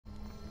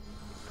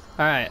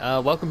Alright,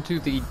 welcome to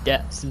the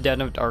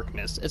Den of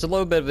Darkness. It's a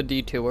little bit of a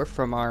detour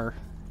from our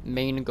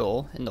main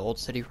goal in the Old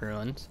City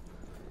Ruins.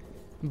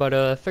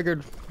 But,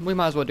 figured we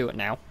might as well do it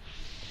now.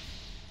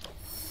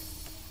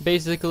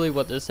 Basically,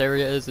 what this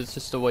area is, it's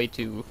just a way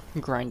to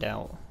grind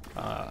out,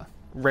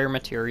 rare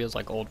materials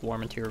like old war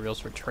materials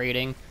for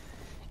trading,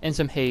 and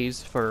some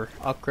haze for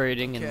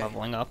upgrading and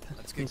leveling up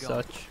and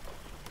such.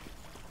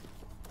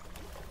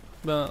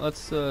 But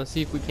let's,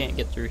 see if we can't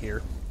get through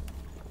here.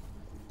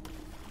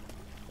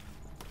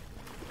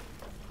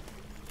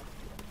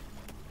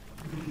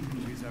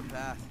 Choose our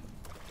path.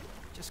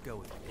 Just go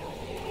with it.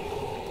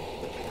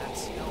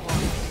 That's no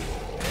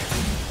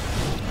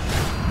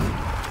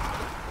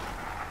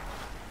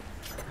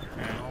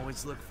harm.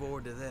 Always look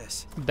forward to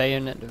this.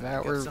 Bayonet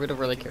Devourer, we don't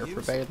really care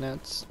for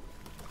bayonets.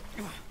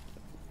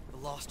 The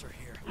Lost are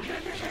here.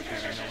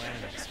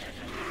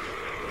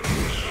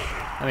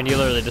 I mean, you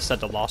literally just said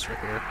the Lost are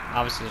here.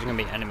 Obviously, there's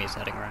gonna be enemies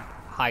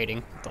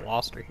hiding. The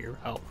Lost are here.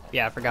 Oh,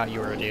 yeah, I forgot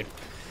you were a dude.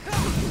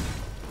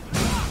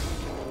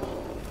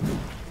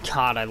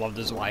 God, I love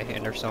this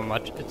Y-hander so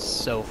much. It's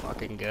so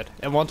fucking good.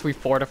 And once we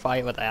fortify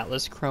it with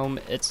Atlas Chrome,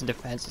 its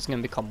defense is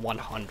gonna become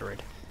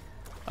 100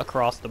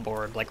 across the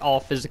board, like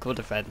all physical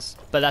defense.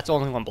 But that's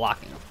only when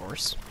blocking, of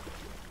course.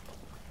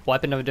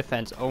 Weapon of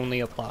defense only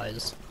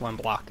applies when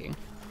blocking,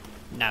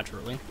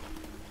 naturally.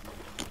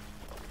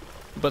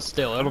 But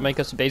still, it'll make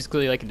us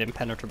basically like an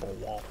impenetrable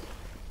wall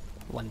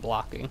when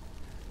blocking.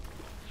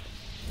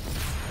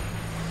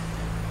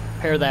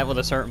 Pair that with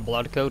a certain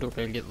blood code we're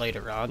gonna get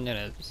later on,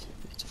 and it's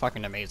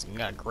fucking amazing.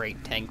 Got a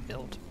great tank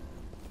build.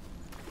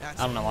 I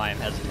don't know why I'm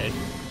hesitating.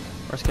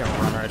 We're just gonna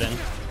run right in.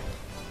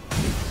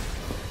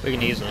 We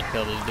can easily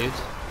kill these dudes.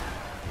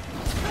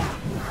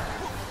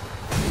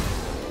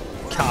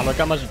 God, look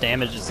how much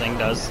damage this thing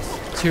does.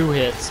 2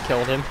 hits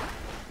killed him.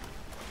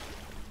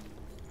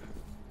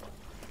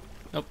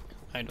 Nope,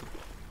 item.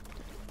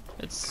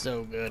 It's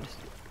so good.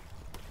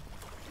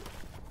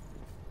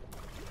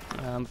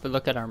 If we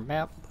look at our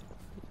map,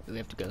 we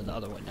have to go the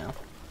other way now.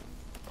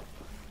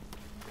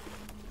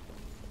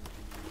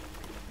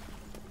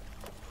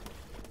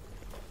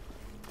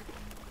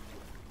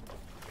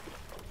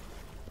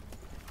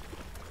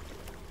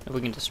 We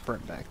can just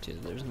sprint back to.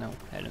 There's no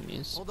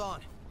enemies. Hold on.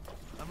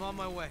 I'm on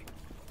my way.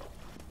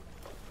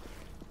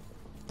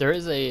 There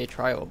is a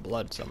trial of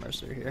blood somewhere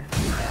through here.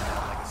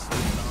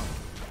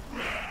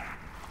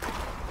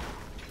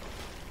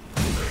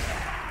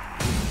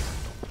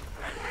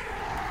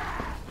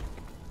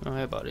 Oh,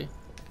 hey, buddy.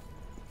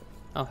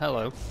 Oh,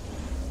 hello.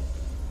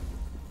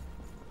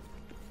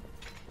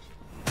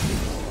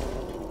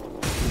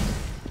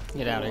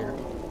 Get out of here.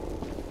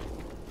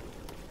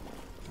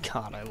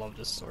 God, I love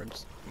this sword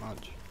so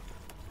much.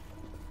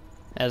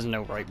 It has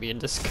no right being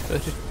this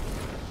good.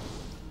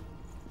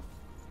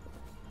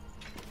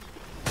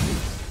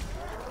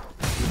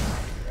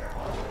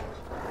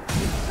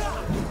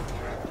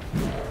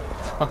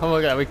 Oh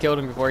my god, we killed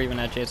him before he even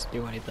had a chance to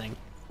do anything.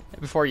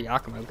 Before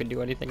Yakumo could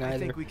do anything either. I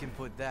think we can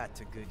put that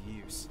to good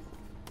use.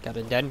 Got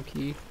a den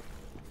key.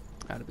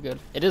 That'd be good.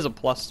 It is a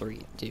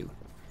 +3 too.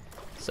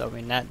 So I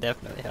mean that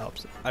definitely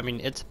helps. I mean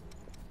its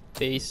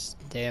base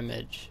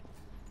damage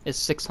is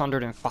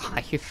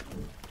 605.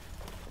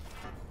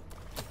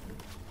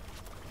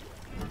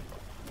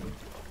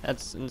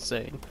 That's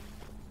insane.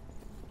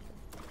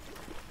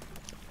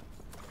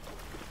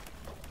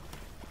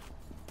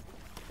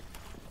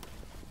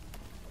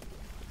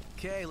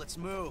 Okay, let's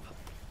move.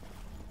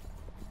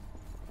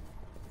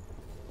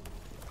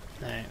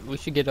 Alright, we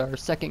should get our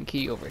second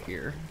key over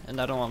here, and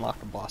that'll unlock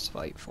a boss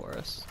fight for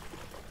us.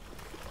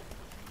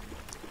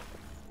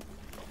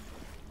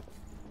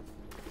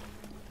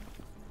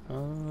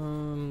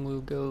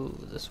 We'll go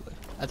this way.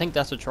 I think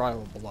that's a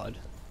trial of blood.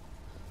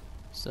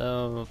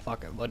 So,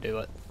 fuck it, we'll do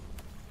it.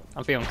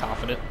 I'm feeling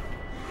confident.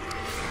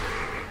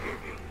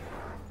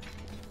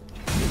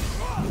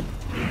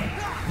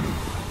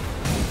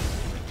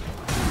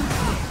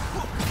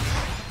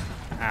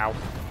 Ow.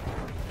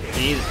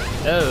 Jesus.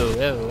 Oh,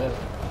 oh, oh.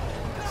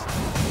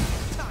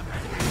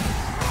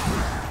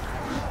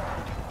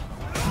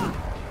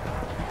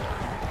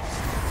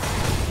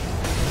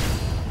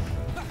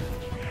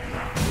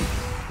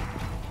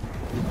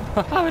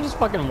 I just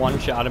fucking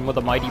one-shot him with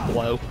a mighty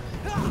blow.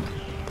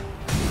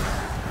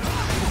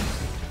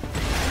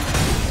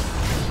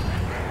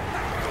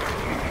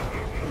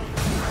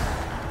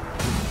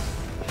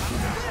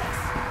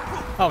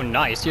 Oh,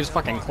 nice. You just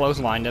fucking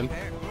clotheslined him.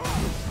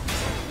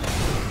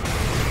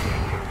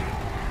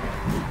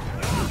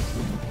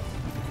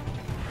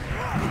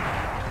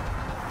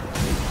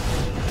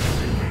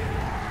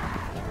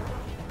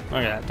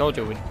 Okay, I told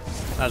you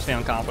I was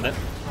feeling confident.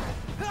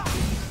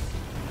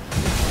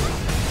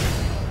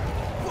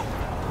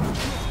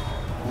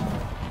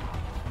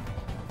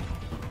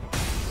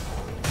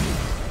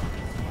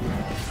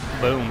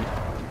 Boom.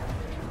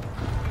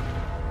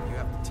 You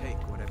have to take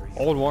whatever you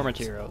Old war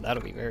material.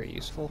 That'll be very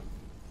useful.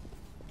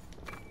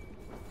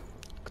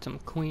 Some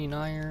queen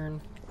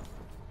iron.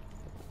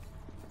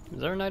 Is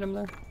there an item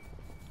there?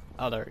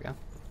 Oh, there we go.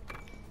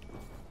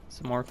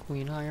 Some more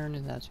queen iron,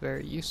 and that's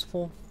very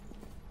useful.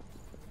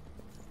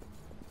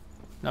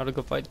 Now to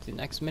go fight the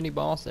next mini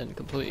boss and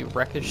completely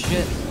wreck his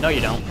shit. No, you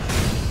don't.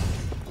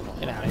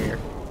 Get out of here.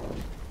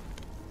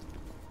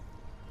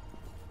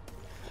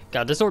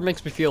 God, this sword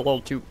makes me feel a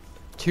little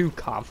too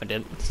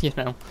confident, you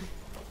know.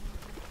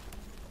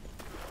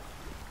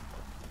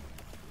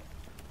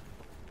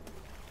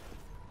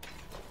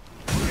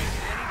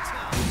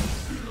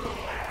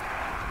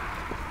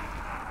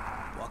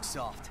 Walk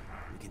soft.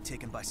 We get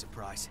taken by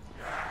surprise.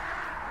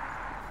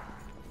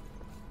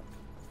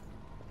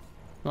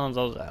 None of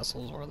those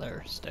assholes were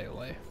there. Stay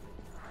away.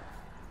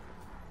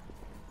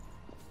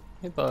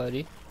 Hey,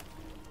 buddy.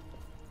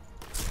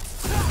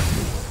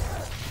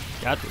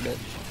 Got you, bitch.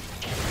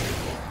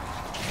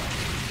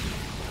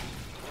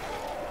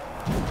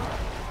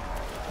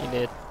 He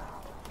did.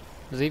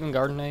 Does he even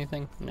garden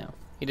anything? No.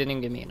 He didn't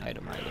even give me an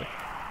item either.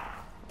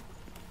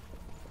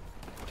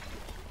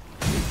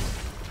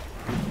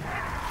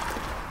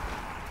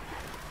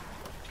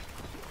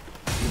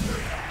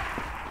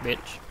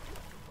 Bitch.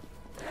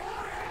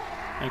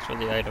 Thanks for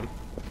the item.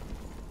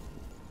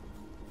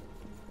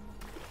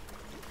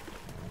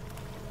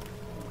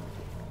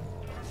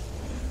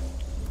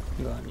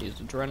 Go ahead and use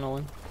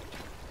adrenaline.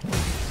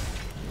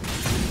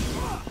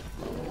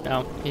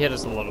 No, he hit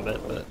us a little bit,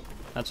 but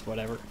that's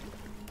whatever.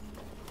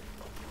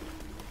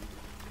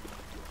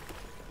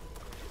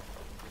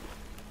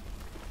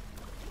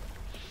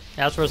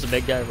 As for us, the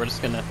big guy, we're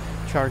just gonna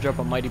charge up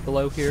a mighty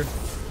blow here.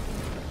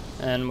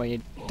 And we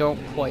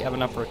don't quite have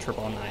enough for a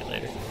triple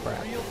annihilator.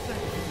 Crap.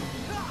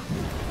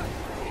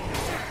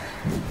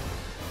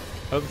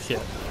 Oh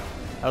shit.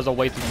 That was a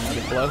waste of a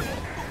mighty blow.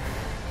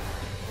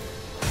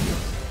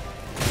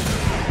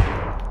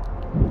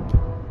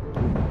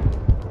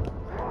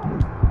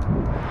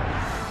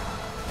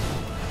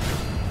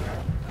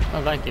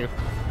 Oh, thank you.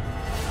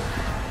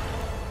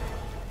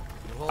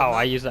 Oh,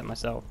 I used that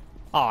myself.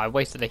 Oh, I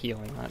wasted a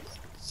healing. That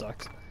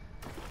sucks.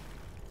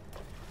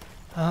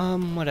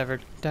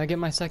 Whatever. Did I get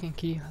my second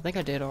key? I think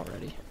I did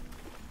already.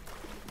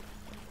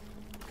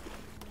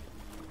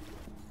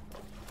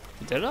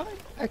 Did I?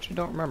 I actually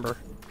don't remember.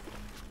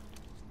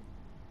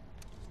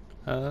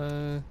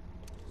 No,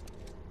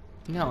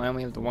 I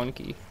only have the one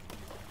key.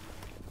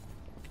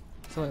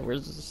 So wait,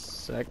 where's the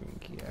second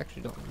key? I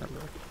actually don't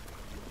remember.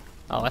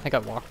 Oh, I think I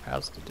walked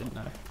past it, didn't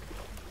I?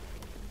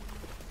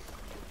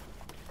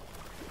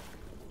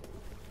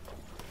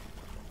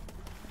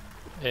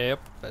 Yep,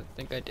 I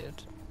think I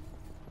did.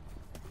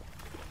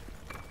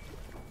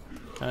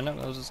 I know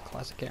that was just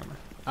classic camera.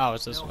 Oh,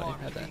 it's this way.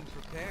 I bet.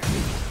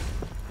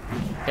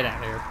 Get out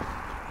of here.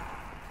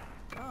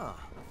 Oh,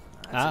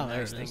 that's a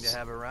nice thing is. to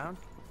have around.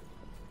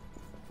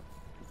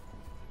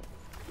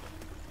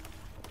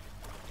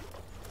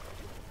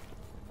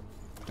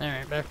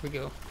 Alright, back we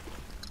go.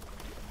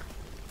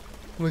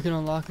 We can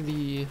unlock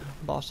the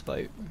boss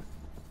fight.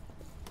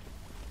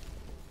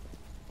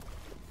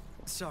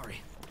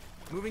 Sorry.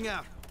 Moving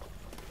out.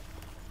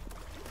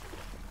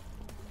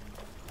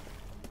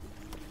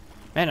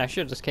 Man, I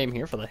should have just came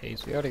here for the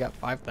haze. We already got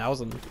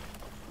 5,000.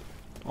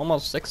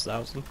 Almost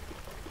 6,000.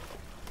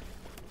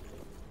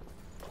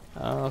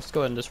 Let's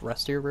go ahead and just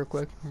rest here real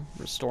quick.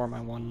 Restore my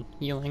one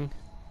healing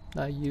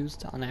that I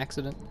used on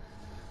accident.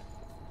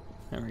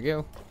 There we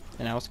go.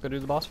 And now let's go do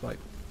the boss fight.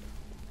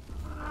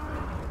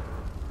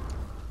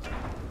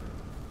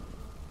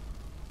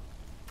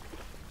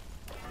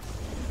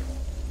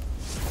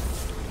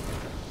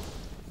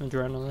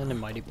 Adrenaline and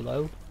mighty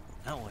blow.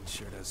 That one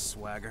sure does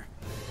swagger.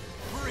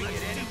 Bring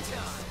it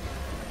anytime.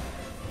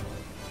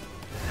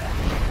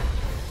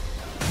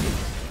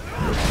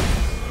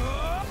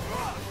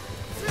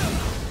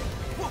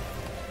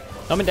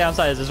 The only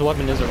downside is this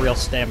weapon is a real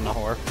stamina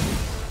whore.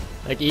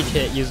 Like each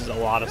hit uses a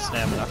lot of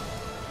stamina.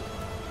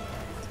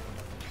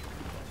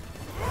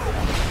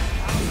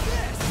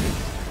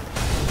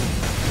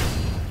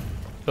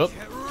 Oop,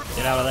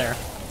 get out of there.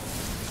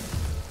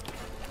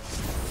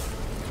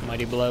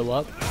 Mighty blow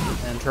up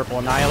and triple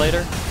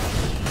annihilator.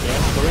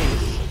 Yes,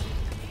 please.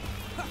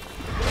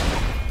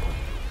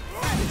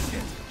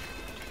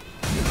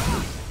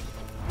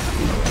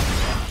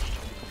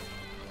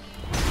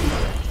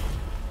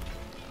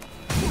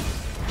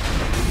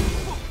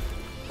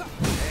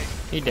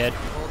 He did.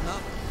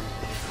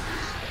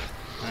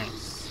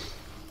 Nice.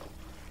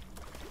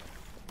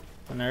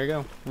 And there you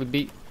go. We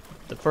beat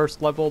the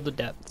first level of the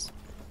depths.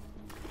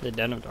 The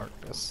Den of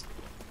Darkness.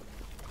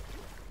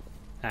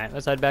 Alright,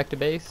 let's head back to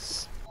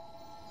base.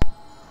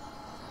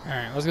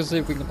 Alright, let's go see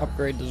if we can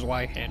upgrade the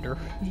Zweihander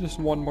just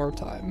one more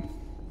time.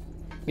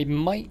 We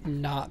might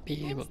not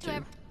be able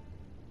to.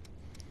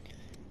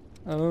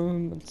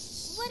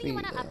 Let's What do you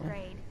want to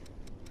upgrade?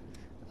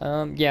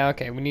 Yeah,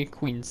 okay, we need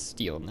Queen's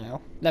Steel now.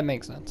 That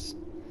makes sense.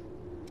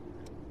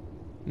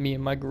 Me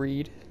and my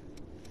greed.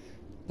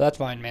 That's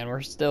fine, man.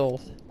 We're still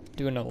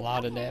doing a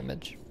lot of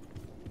damage.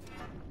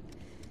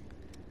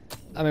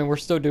 I mean, we're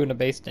still doing the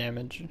base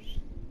damage.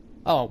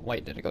 Oh,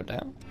 wait, did it go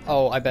down?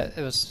 Oh, I bet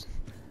it was...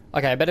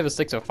 Okay, I bet it was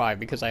 605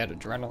 because I had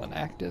adrenaline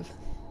active.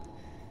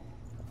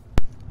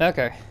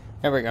 Okay,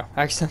 There we go.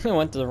 I accidentally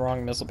went to the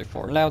wrong missile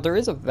before. Now, there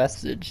is a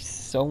vestige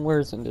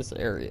somewhere in this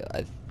area.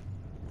 I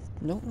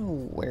don't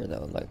know where,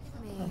 though. Like,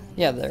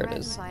 yeah, there it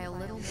is. By a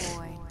little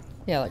boy.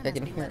 Yeah, like I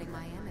can hear it.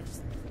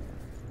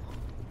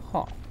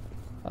 Huh.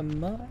 I'm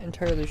not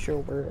entirely sure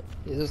where it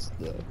is,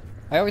 though.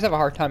 I always have a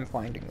hard time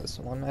finding this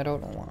one. I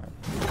don't know why.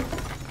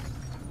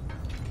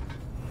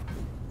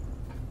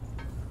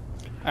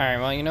 Alright,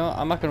 well, you know what?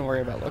 I'm not going to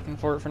worry about looking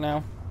for it for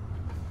now.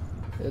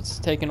 It's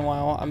taking a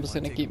while. I'm just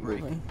going to keep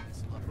moving.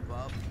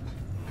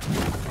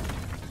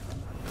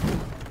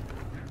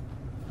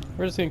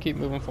 We're just going to keep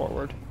moving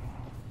forward.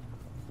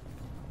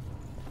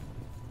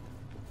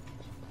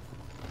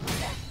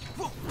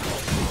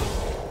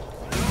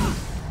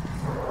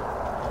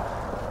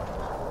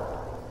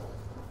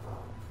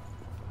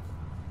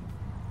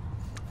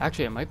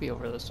 Actually, it might be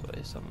over this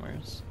way somewhere.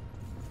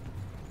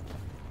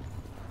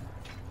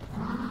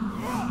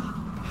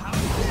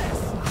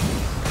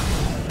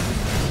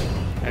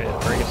 Hey,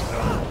 break us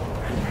down.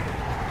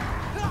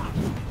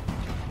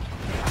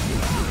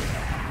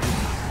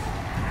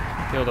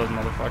 Kill those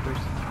motherfuckers.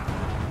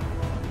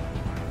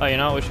 Oh, you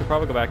know what? We should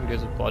probably go back and do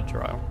this blood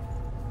trial.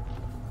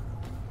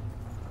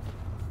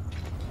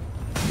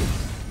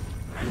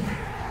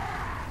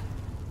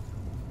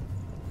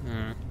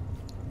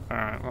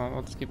 Alright, well,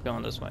 let's keep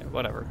going this way.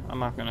 Whatever. I'm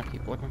not gonna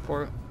keep looking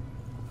for it.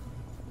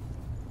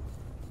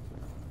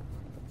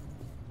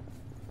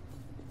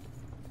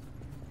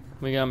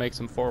 We gotta make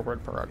some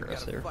forward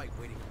progress here.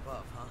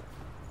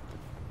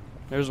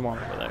 There's one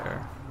over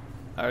there.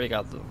 I already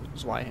got the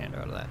Zweihander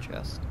out of that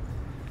chest.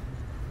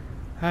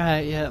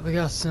 Alright, yeah, we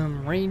got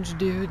some ranged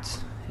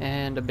dudes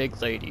and a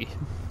big lady.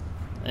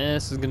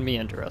 This is gonna be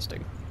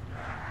interesting.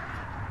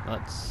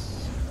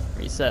 Let's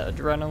reset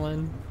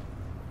adrenaline.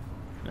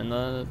 And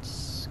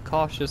let's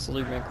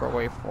cautiously make our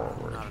way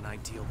forward. Not an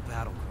ideal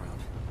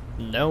battleground.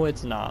 No,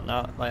 it's not.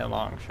 Not by a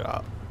long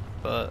shot.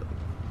 But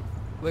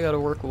we gotta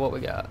work with what we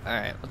got.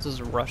 Alright, let's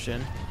just rush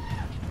in.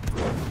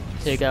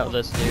 Take out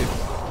this dude.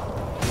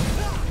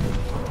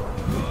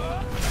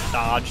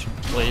 Dodge,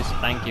 please.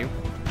 Thank you.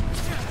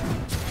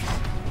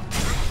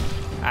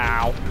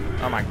 Ow.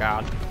 Oh my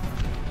god.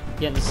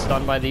 Getting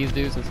stunned by these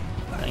dudes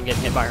and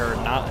getting hit by her.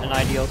 Not an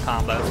ideal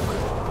combo.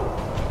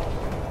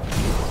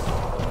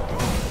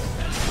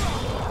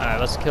 Alright,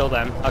 let's kill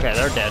them. Okay,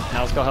 they're dead.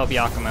 Now let's go help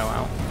Yakumo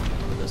out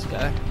with this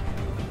guy.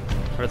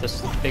 Or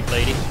this big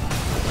lady.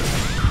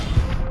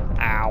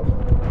 Ow.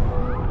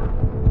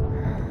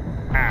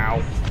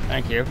 Ow.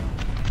 Thank you.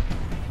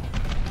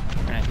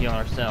 We're gonna heal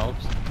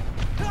ourselves.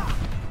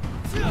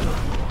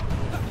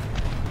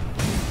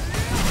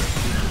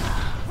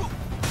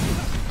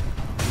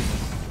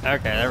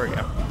 Okay, there we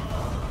go.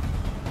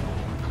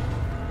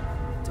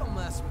 Don't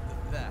mess with the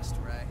best,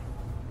 right?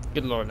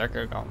 Good lord, that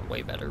could have gone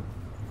way better.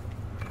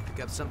 Pick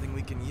up something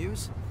we can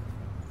use?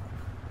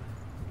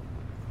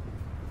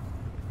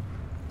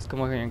 Let's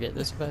come over here and get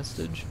this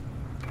vestige.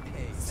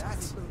 Hey,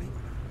 that's...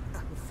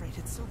 I'm afraid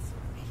it's so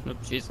funny.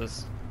 Oh,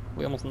 Jesus.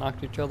 We almost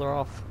knocked each other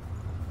off.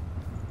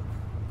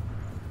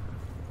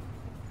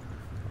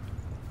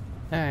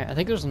 Alright, I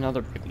think there's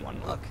another big one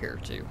up here,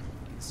 too. You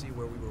can see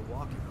where we were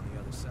walking on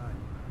the other side.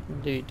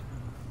 Indeed.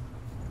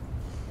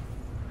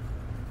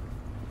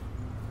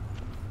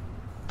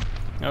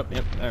 Oh,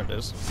 yep, there it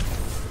is.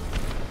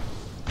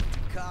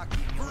 Cocky,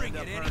 bring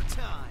it any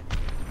time.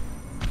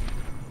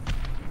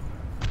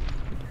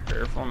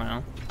 Careful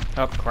now.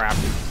 Oh, crap.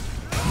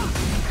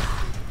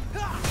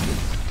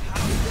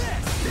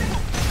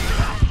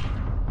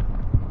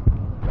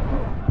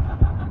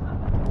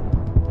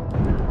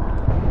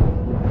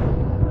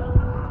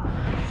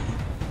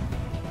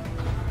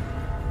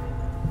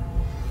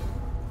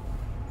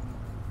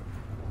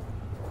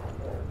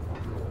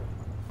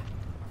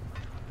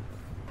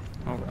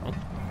 Oh well.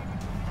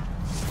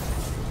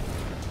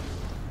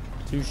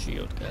 Two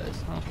shield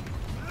guys, huh?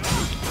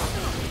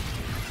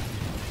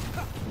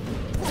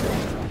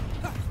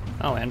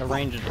 Oh, and a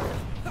ranged dude.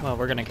 Well,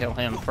 we're gonna kill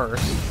him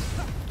first.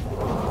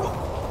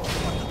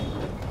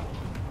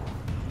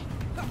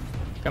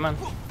 Come on.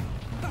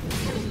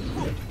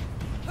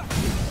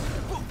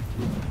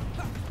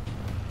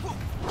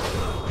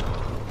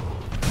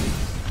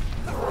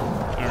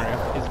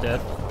 Alright, he's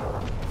dead.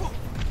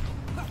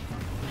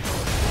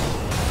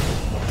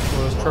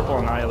 We'll just triple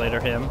annihilator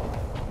him.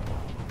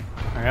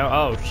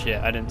 Oh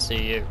shit, I didn't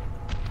see you.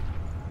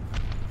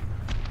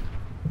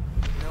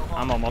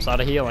 I'm almost out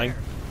of healing.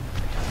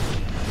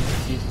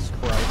 Jesus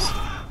Christ.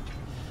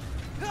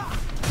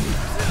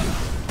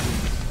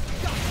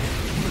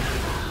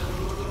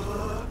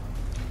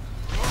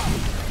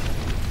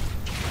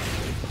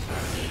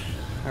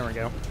 There we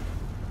go.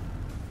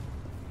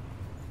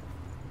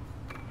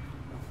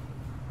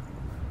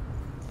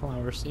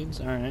 Flower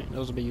seeds, alright,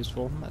 those will be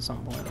useful at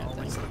some point, I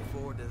Always think. look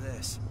forward to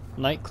this.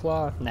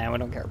 Nightclaw? Nah, we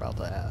don't care about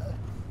that.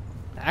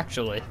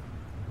 Actually.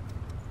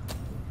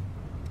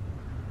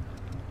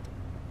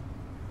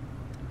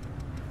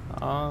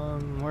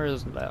 Where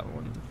is that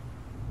one?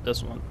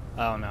 This one.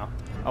 Oh no.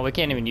 Oh, we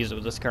can't even use it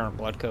with this current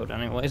blood code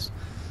anyways.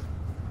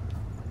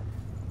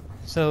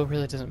 So it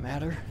really doesn't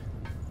matter.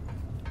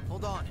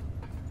 Hold on.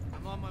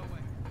 I'm on my way.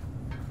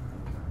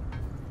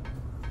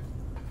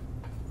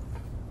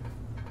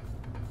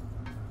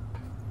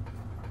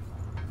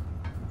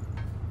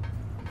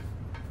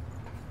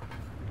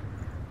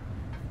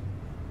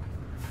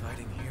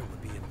 Fighting here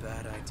would be a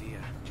bad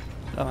idea.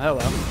 Oh, hello.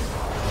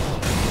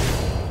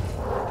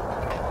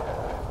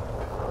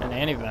 An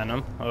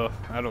anti-venom. Oh,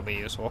 that'll be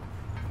useful.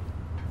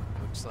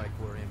 Looks like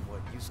we're in what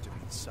used to be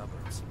the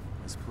suburbs.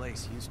 This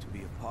place used to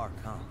be a park,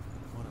 huh?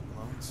 What a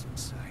lonesome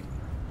sight.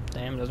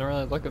 Damn, doesn't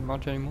really look at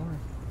much anymore.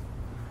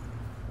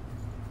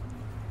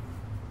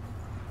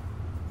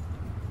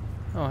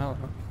 Oh, hello.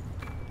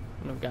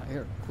 What have we got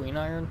here? Queen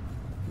iron?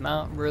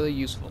 Not really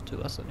useful to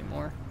us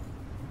anymore.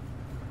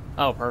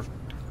 Oh, perfect.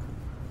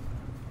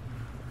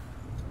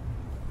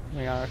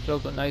 We got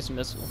ourselves a nice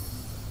missile.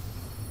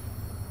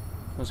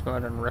 Let's go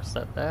ahead and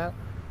reset that.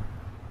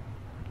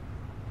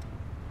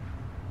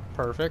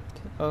 Perfect.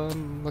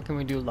 What can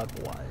we do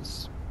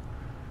level-wise?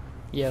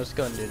 Yeah, let's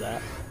go ahead and do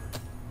that.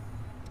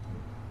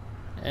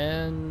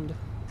 And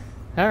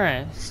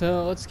alright,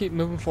 so let's keep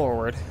moving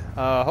forward.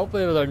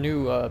 Hopefully with our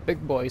new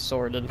big boy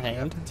sword in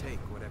hand. You have to take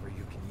whatever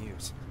you can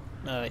use.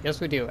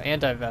 Yes we do.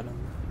 Anti-venom.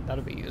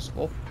 That'll be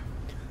useful.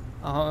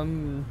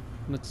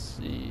 Let's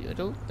see. I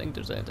don't think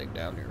there's anything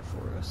down here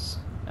for us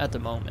at the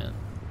moment.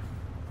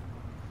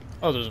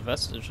 Oh, there's a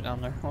vestige down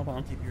there. Hold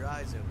on. Keep your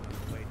eyes open on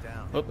the way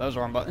down. Oh, that was the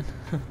wrong button.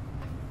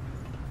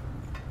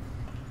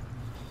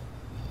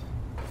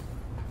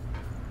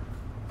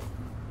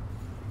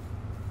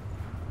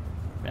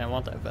 Man, I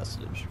want that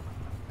vestige.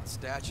 That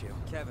statue.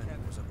 Kevin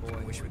was a boy.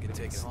 I wish we could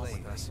take it home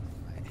with us.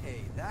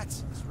 Hey,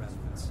 that's his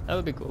reference. That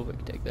would be cool if we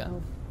could take that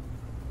home.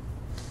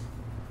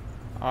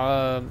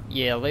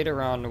 Yeah,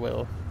 later on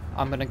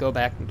I'm gonna go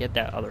back and get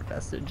that other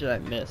vestige that I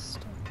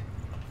missed.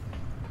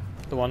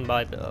 The one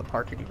by the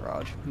parking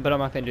garage. But I'm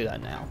not gonna do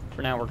that now.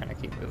 For now, we're gonna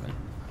keep moving.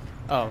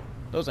 Oh,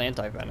 those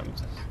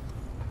anti-venoms.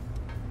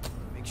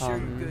 Make sure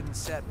you're good and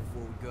set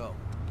before we go.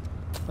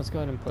 Let's go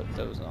ahead and put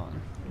those on.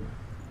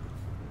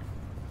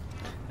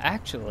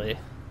 Actually,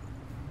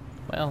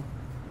 well,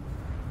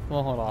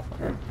 we'll hold off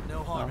on it.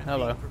 No harm in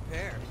hello. being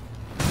prepared.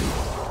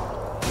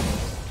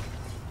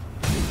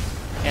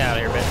 Get out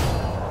of here, bitch.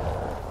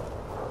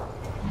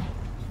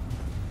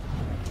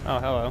 Oh,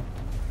 hello.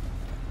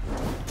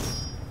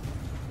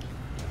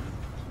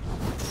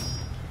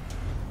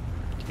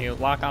 Can you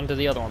lock onto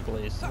the other one,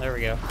 please? There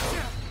we go.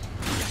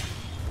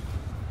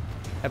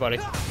 Hey, buddy.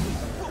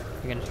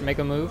 You gonna make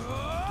a move?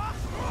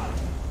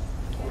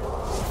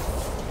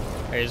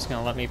 Or are you just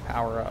gonna let me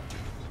power up?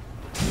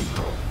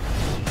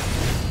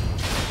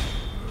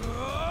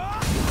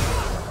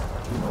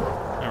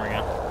 There we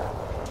go.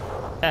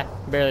 Eh,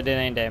 barely did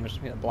any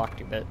damage. Just blocked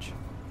you, bitch.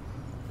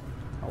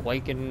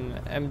 Awaken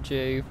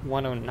MJ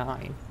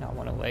 109, not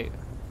 108.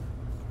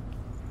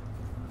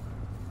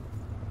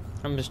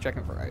 I'm just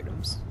checking for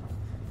items.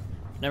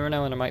 Never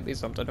know when there might be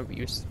something of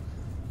use.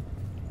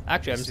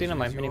 Actually, I'm seeing on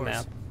my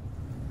mini-map.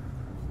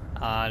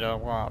 Do I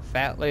want a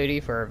fat lady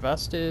for a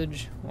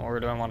vestige, or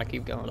do I want to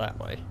keep going that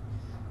way?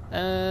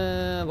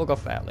 We'll go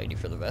fat lady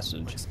for the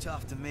vestige. It's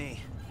tough to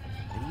me.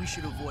 Maybe we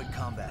should avoid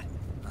combat.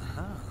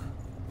 Uh-huh.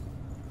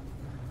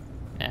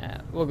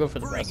 Yeah, we'll go for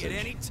the vestige. Bring it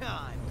any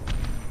time.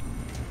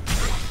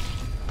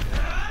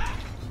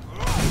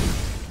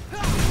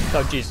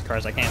 Oh, Jesus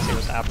Christ, I can't see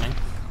what's happening.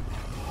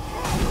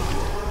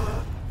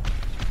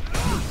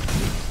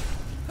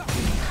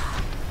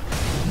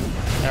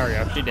 There we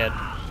go, she did.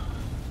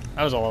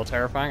 That was a little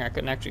terrifying. I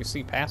couldn't actually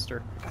see past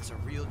her. That's a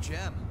real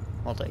gem.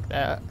 I'll take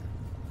that.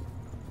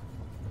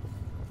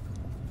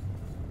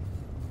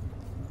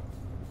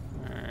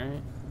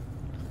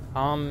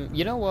 Alright.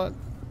 You know what?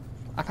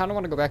 I kind of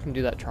want to go back and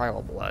do that trial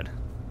of blood.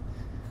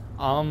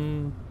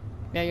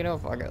 Yeah, you know,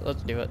 fuck it.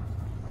 Let's do it.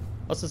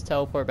 Let's just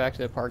teleport back to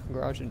the parking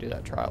garage and do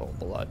that trial of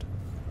blood.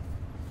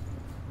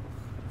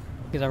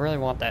 Because I really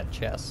want that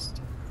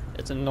chest.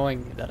 It's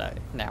annoying me that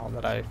now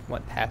that I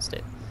went past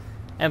it.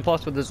 And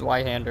plus with this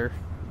Y-hander,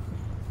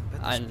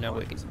 I know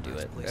we can do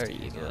it very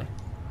easily.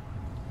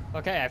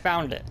 Okay, I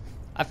found it.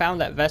 I found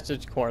that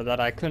vestige core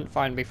that I couldn't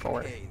find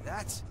before. Hey,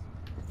 that's...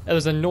 It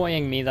was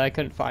annoying me that I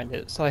couldn't find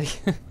it, so I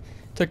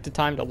took the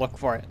time to look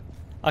for it.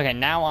 Okay,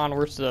 now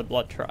onwards to the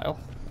blood trial.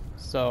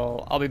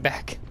 So, I'll be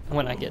back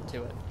when I get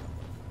to it.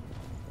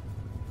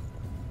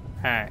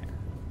 Alright.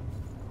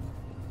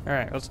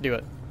 Alright, let's do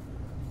it.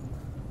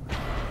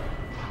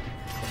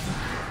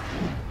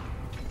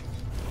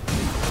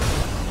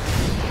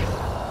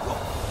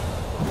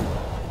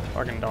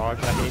 Fucking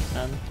dogs, I hate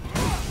them.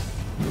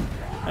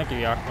 Thank you,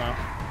 Yakima.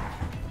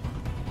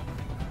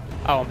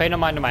 Oh, I'm paying no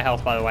mind to my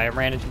health, by the way. I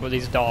ran into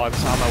these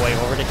dogs on my way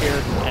over to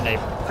here, and they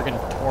freaking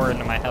tore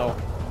into my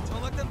health.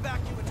 Don't let them back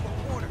you into a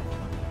corner.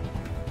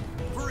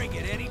 Bring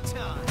it any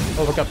time.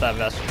 We'll look up that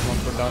vestige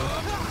once we're done.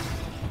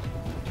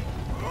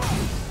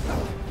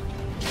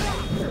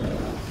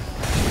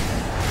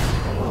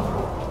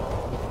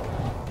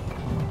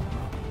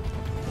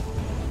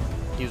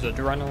 Use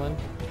adrenaline.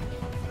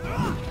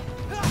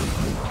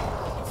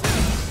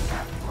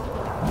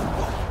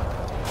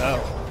 Oh.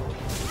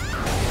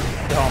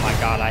 Oh my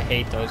god, I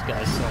hate those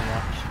guys so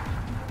much.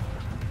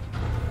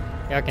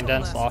 Yeah,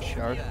 condensed lost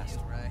shard.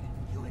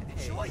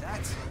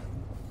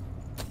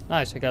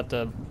 Nice, I got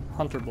the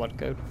Hunter blood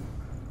code.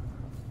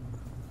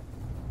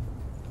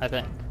 I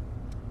think.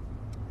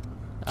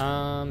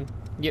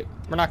 Yep,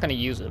 we're not gonna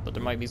use it, but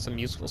there might be some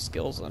useful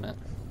skills in it.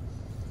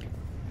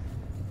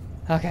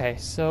 Okay,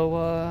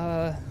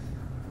 so,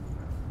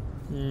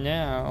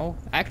 now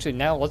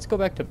let's go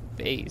back to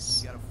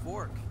base. Got a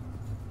fork.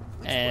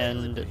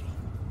 And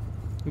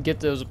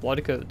get those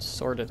blood codes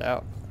sorted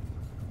out.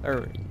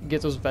 Or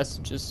get those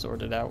vestiges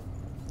sorted out.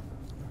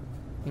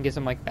 And get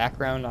some, like,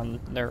 background on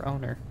their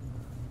owner.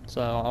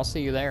 So, I'll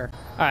see you there.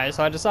 Alright,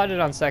 so I decided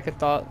on second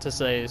thought to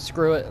say,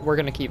 screw it, we're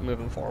gonna keep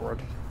moving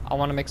forward. I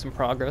want to make some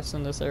progress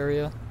in this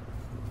area.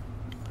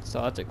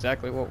 So that's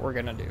exactly what we're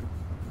gonna do.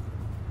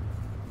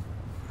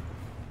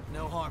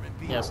 No harm in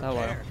being Yes, hello.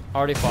 prepared.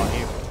 Already fought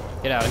you.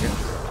 Get out of here.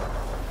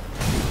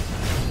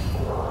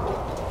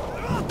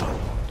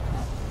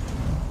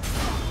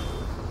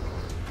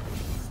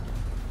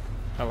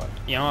 Oh, what?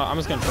 You know what? I'm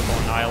just gonna triple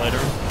annihilator.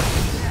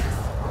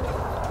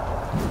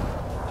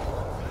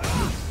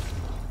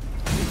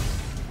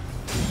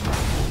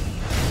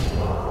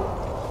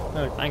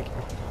 Oh, thank you.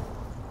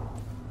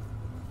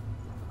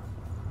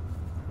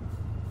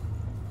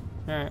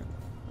 Alright.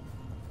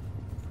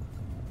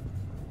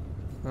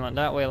 We went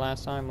that way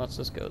last time, let's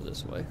just go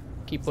this way.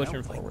 Keep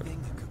pushing forward. Being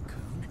a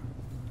cocoon?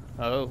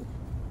 Oh.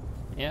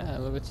 Yeah,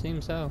 it would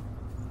seem so.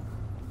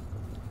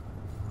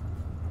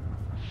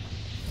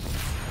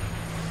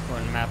 Go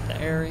ahead and map the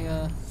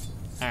area.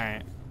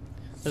 Alright.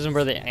 This is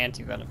where the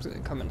anti-venom's gonna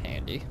come in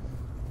handy.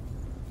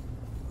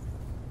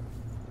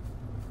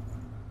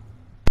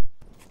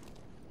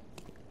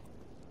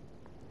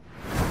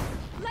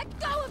 Let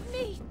go of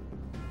me!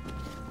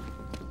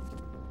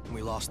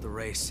 We lost the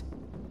race.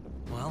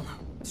 Well,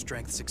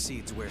 strength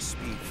succeeds where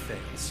speed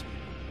fails.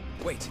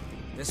 Wait,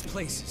 there's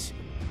places.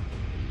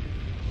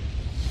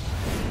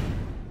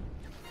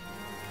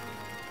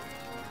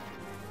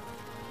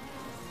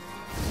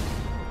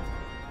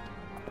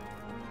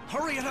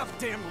 Hurry it up,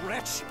 damn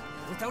wretch!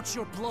 Without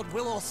your blood,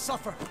 we'll all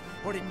suffer.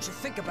 Or didn't you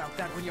think about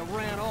that when you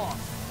ran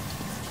off?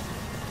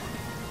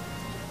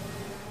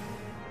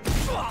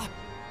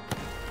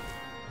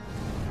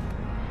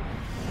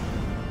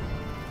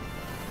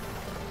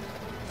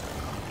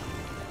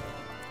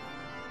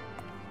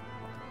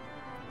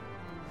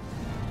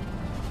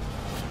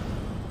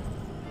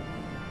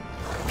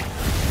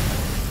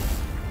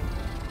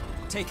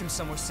 Take him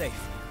somewhere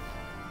safe.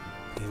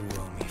 You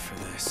owe me for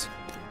this.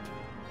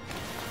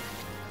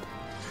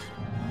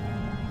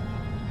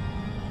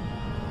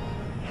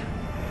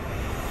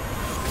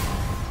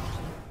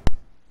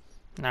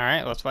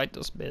 Alright, let's fight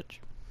this bitch.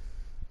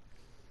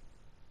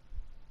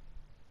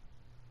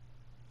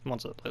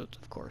 Once it loads,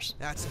 of course.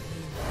 That's it.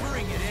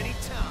 Bring it any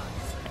time.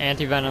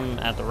 Anti-venom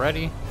at the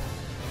ready.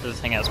 This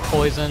thing has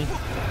poison.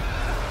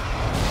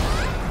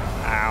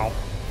 Ow.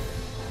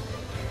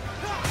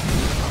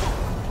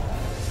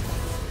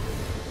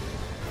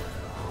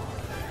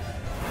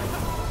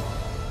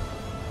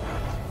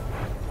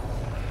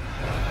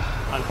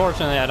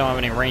 Unfortunately, I don't have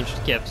any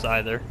ranged gifts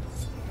either.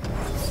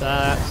 So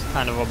that's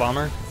kind of a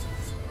bummer.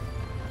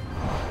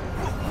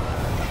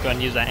 Go ahead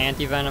and use that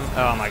anti-venom.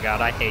 Oh my god,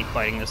 I hate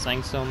fighting this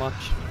thing so much.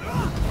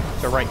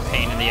 It's a right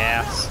pain in the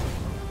ass.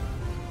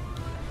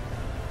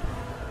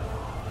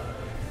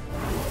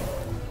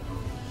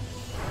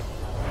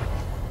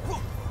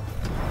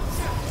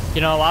 You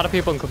know, a lot of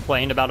people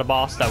complained about a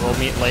boss that we'll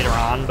meet later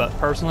on, but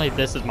personally,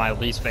 this is my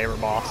least favorite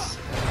boss.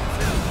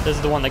 This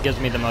is the one that gives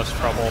me the most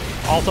trouble.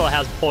 Also, it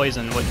has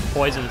poison, which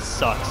poison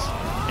sucks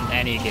in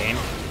any game.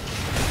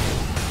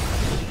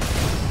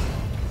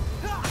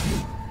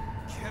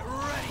 Get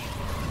ready.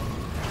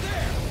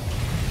 There.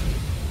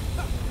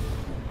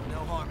 No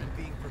harm in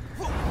being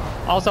prepared.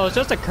 Also, it's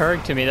just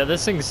occurring to me that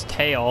this thing's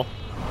tail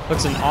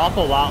looks an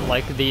awful lot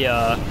like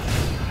the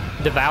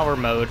Devour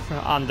mode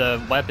on the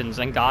weapons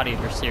in God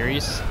Eater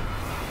series.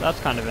 That's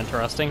kind of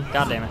interesting.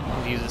 God damn it,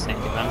 I'll use this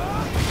anti-venom.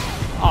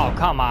 Oh,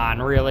 come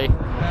on, really? So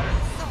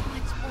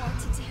much more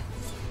to do.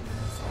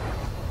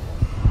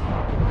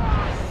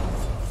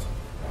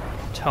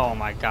 Oh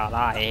my god,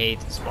 I hate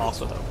this boss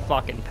with a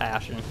fucking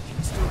passion. You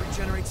can still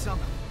regenerate some.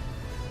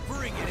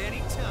 Bring it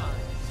any time.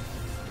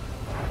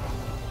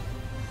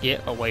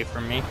 Get away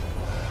from me.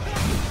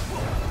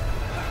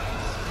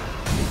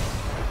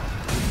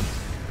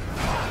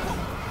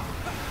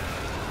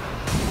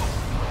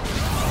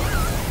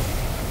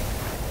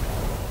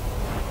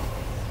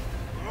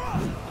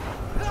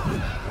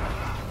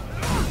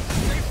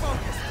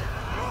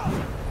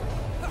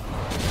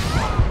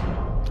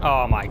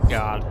 Oh my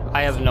god,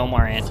 I have no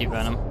more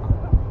anti-venom.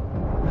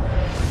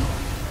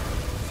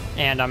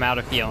 And I'm out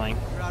of healing.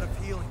 You're out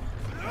of healing.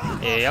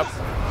 Yep.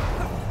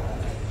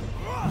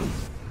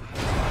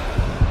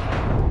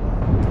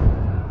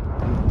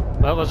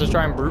 Well, let's just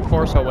try and brute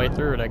force our way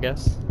through it, I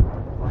guess.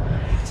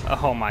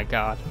 Oh my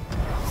god.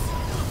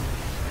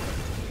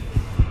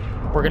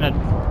 We're gonna...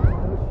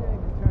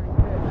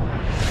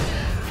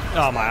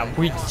 Oh my,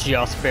 we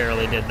just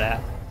barely did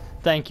that.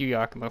 Thank you,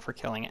 Yakumo, for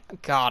killing it.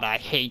 God, I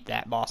hate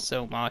that boss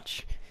so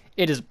much.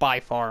 It is by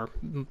far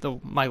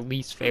my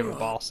least favorite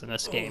boss in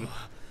this game.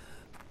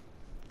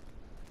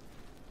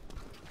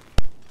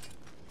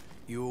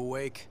 You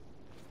awake?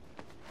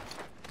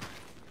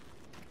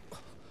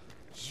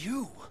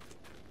 You?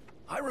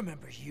 I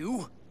remember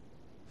you.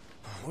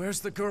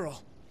 Where's the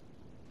girl?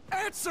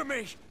 Answer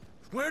me!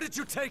 Where did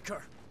you take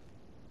her?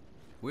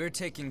 We're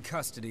taking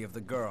custody of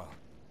the girl.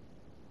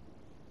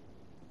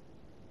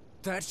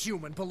 That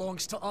human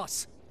belongs to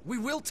us. We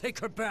will take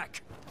her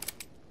back.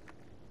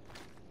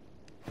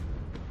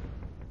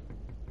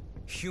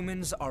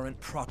 Humans aren't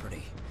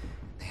property.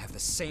 They have the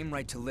same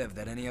right to live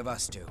that any of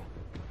us do.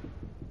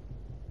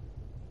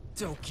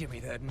 Don't give me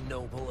that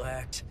noble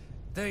act.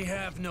 They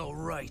have no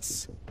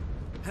rights.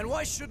 And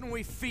why shouldn't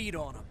we feed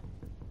on them?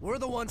 We're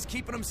the ones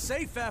keeping them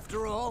safe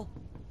after all.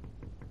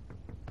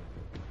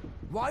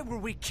 Why were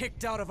we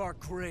kicked out of our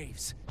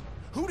graves?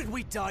 Who did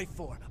we die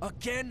for?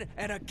 Again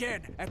and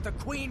again at the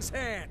Queen's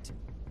hand.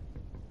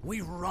 We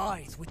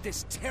writhe with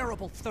this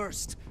terrible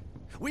thirst.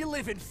 We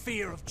live in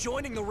fear of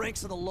joining the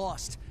ranks of the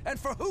lost. And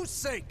for whose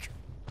sake?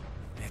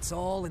 It's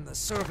all in the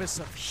service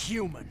of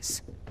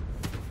humans.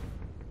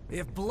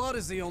 If blood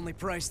is the only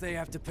price they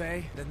have to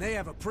pay, then they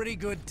have a pretty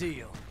good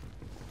deal.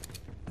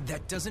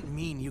 That doesn't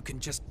mean you can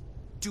just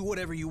do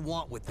whatever you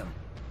want with them.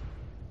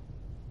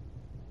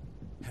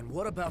 And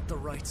what about the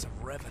rights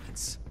of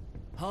revenants?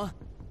 Huh?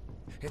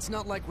 It's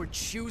not like we're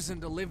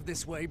choosing to live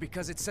this way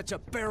because it's such a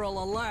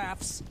barrel of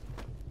laughs.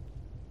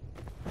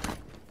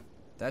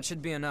 That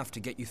should be enough to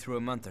get you through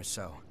a month or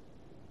so.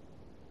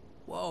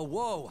 Whoa,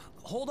 whoa,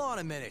 hold on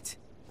a minute.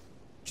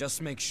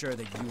 Just make sure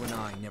that you and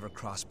I never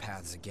cross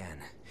paths again.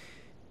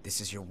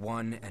 This is your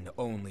one and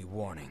only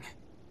warning.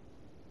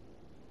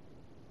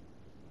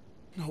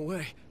 No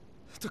way.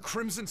 The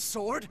Crimson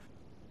Sword?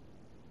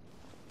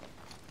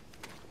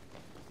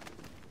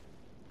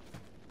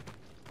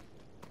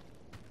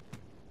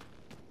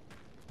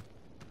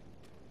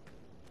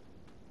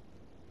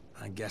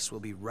 I guess we'll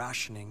be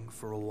rationing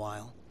for a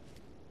while.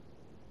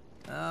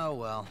 Oh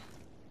well.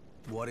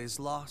 What is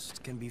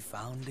lost can be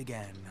found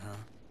again, huh?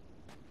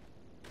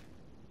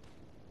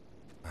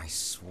 I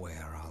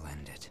swear I'll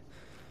end it.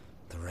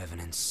 The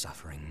Revenant's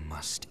suffering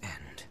must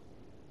end.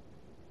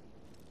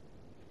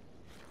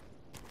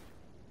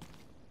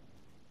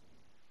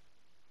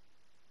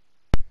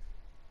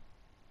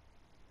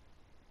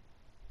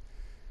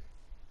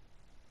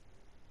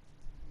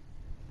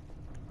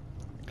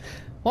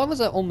 Why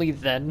was it only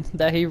then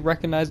that he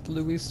recognized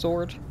Louis'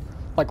 sword?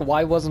 Like,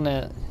 why wasn't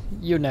it,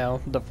 you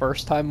know, the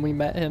first time we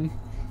met him?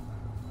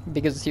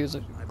 Because he was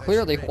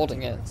clearly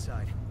holding it.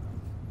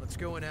 Let's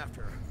go in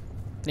after her.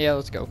 Yeah,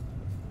 let's go.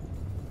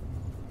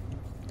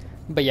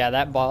 But yeah,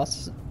 that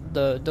boss,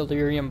 the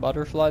Delirium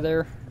Butterfly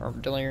there, or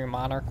Delirium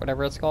Monarch,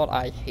 whatever it's called,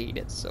 I hate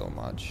it so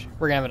much.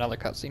 We're gonna have another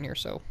cutscene here,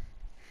 so.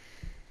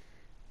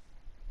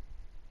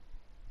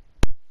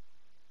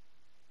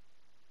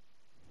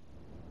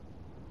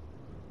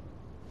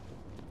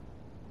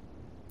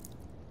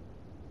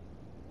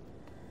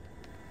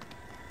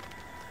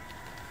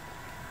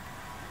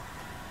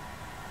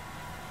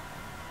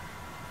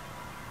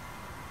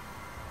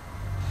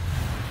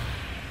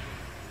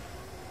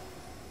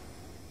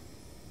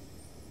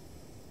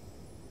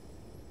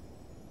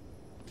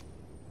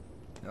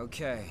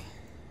 Okay,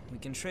 we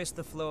can trace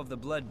the flow of the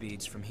blood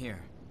beads from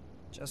here.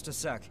 Just a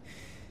sec.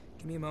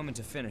 Give me a moment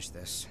to finish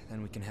this,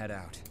 then we can head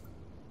out.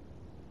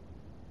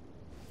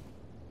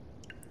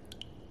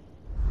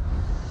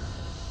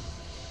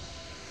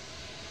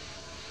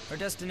 Our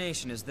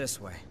destination is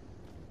this way.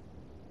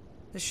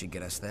 This should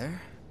get us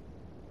there.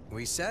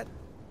 We set?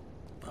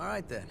 All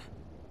right then.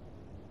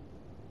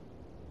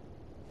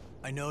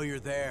 I know you're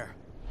there.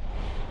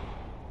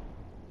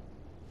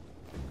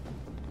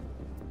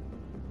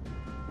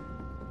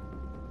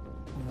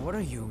 What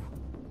are you?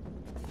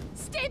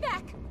 Stay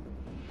back!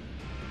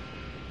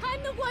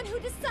 I'm the one who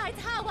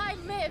decides how I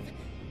live.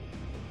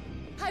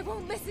 I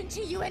won't listen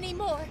to you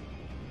anymore.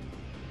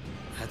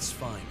 That's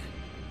fine.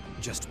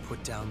 Just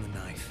put down the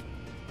knife.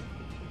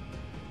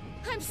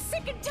 I'm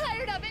sick and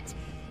tired of it!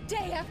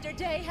 Day after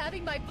day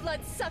having my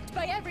blood sucked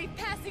by every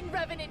passing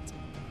revenant.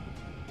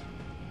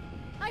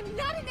 I'm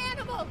not an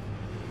animal!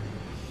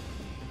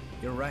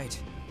 You're right.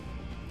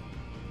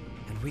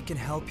 And we can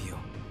help you.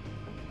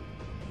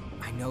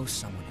 I know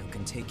someone who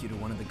can take you to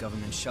one of the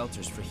government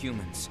shelters for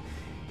humans.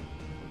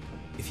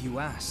 If you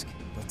ask,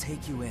 they'll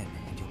take you in,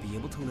 and you'll be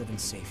able to live in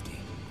safety.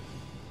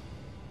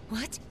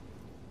 What?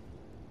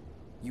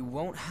 You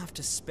won't have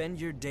to spend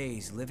your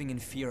days living in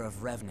fear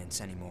of revenants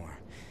anymore.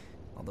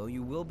 Although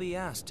you will be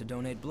asked to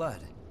donate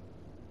blood.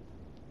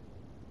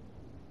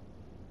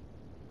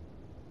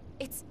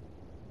 It's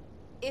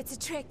a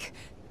trick.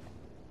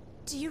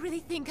 Do you really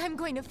think I'm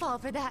going to fall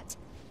for that?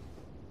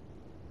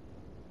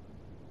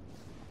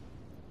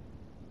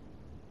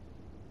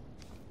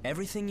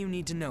 Everything you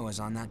need to know is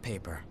on that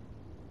paper.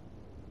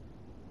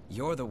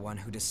 You're the one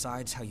who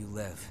decides how you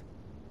live.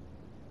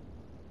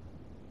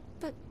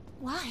 But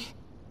why?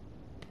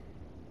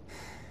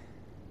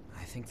 I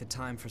I think the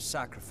time for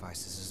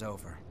sacrifices is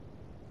over.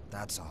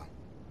 That's all.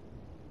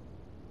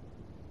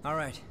 All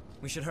right,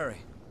 we should hurry.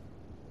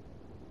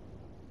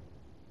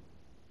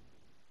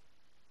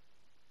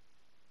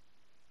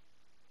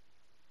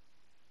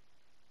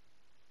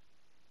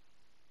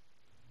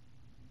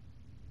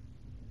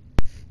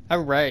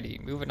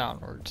 Alrighty, moving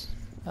onwards.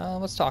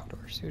 Let's talk to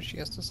her, see what she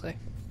has to say.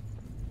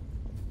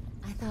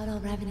 I thought all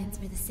revenants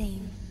were the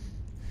same.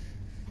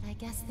 But I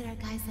guess there are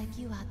guys like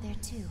you out there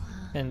too,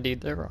 huh?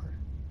 Indeed there are.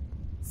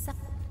 So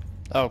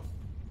Oh.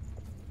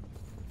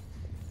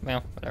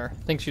 Well, whatever.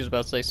 I think she was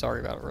about to say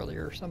sorry about it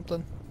earlier or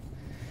something.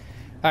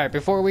 Alright,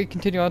 before we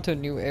continue on to a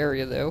new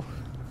area though,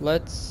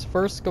 let's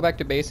first go back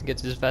to base and get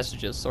these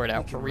vestiges sorted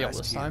out for real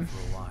this time. For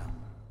a while.